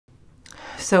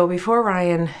So before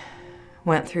Ryan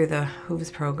went through the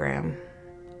HOOVES program,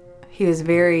 he was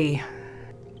very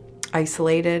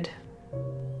isolated,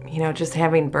 you know, just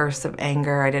having bursts of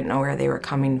anger. I didn't know where they were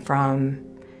coming from.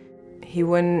 He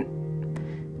wouldn't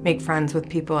make friends with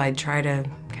people. I'd try to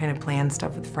kind of plan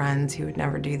stuff with friends. He would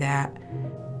never do that.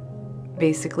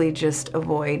 Basically just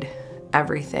avoid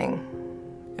everything.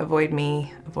 Avoid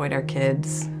me, avoid our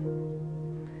kids,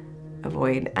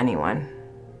 avoid anyone.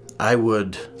 I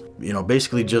would,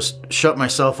 basically just shut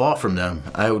myself off from them.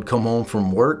 I would come home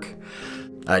from work,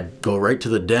 I'd go right to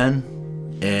the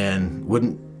den and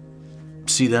wouldn't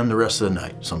see them the rest of the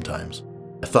night sometimes.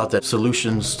 I thought that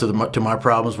solutions to my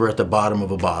problems were at the bottom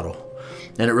of a bottle,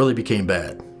 and it really became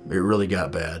bad. It really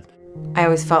got bad. I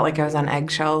always felt like I was on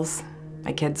eggshells.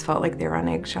 My kids felt like they were on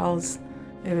eggshells.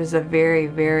 It was a very,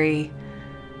 very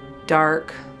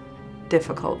dark,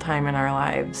 difficult time in our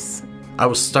lives. I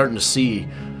was starting to see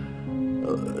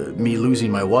me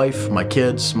losing my wife, my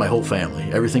kids, my whole family.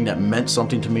 Everything that meant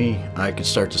something to me, I could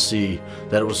start to see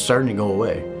that it was starting to go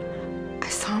away. I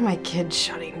saw my kids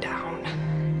shutting down,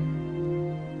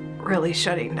 really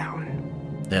shutting down.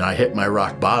 And I hit my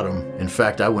rock bottom. In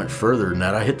fact, I went further than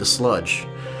that. I hit the sludge,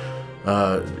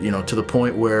 to the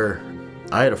point where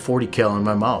I had a 40 cal in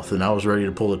my mouth and I was ready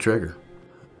to pull the trigger.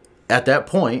 At that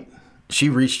point, she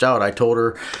reached out. I told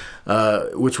her,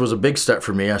 which was a big step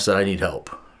for me, I said, I need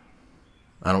help.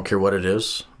 I don't care what it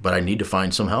is, but I need to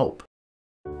find some help.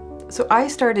 So I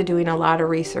started doing a lot of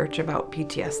research about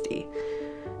PTSD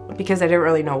because I didn't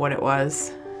really know what it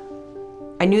was.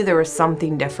 I knew there was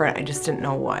something different, I just didn't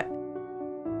know what.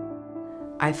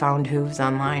 I found HOOVES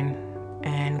online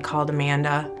and called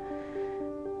Amanda,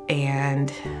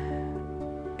 and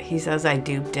he says I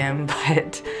duped him,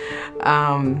 but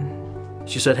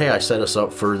she said, hey, I set us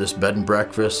up for this bed and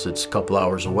breakfast. It's a couple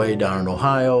hours away down in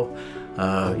Ohio.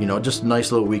 Just a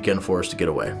nice little weekend for us to get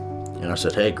away. And I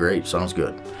said, hey, great, sounds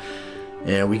good.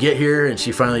 And we get here and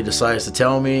she finally decides to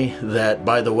tell me that,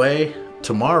 by the way,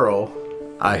 tomorrow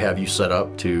I have you set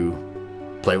up to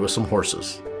play with some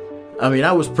horses. I mean,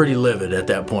 I was pretty livid at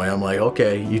that point. I'm like,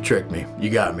 okay, you tricked me, you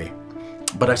got me.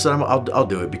 But I said, I'll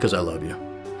do it because I love you.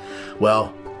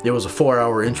 Well, it was a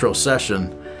 4-hour intro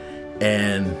session,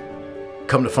 and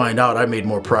come to find out, I made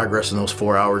more progress in those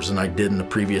 4 hours than I did in the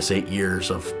previous 8 years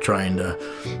of trying to,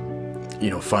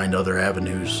 find other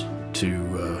avenues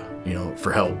to,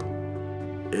 for help.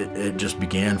 It just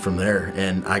began from there,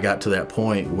 and I got to that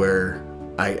point where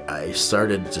I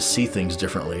started to see things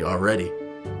differently already,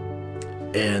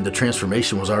 and the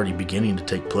transformation was already beginning to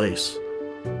take place.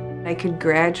 I could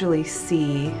gradually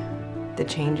see the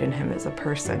change in him as a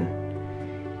person.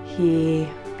 He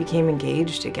became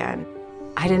engaged again.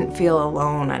 I didn't feel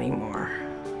alone anymore.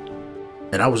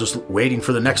 And I was just waiting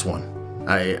for the next one.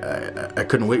 I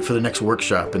couldn't wait for the next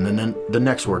workshop, and then the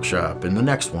next workshop, and the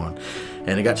next one.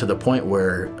 And it got to the point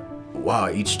where, wow,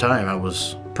 each time I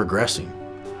was progressing.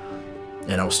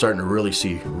 And I was starting to really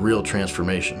see real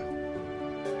transformation.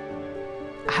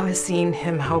 I was seeing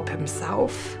him help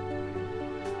himself,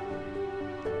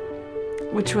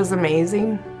 which was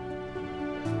amazing.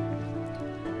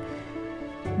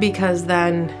 Because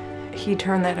then he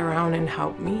turned that around and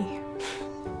helped me.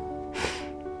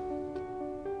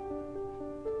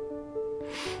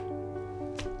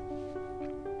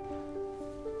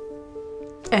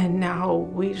 And now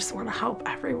we just want to help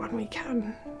everyone we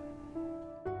can.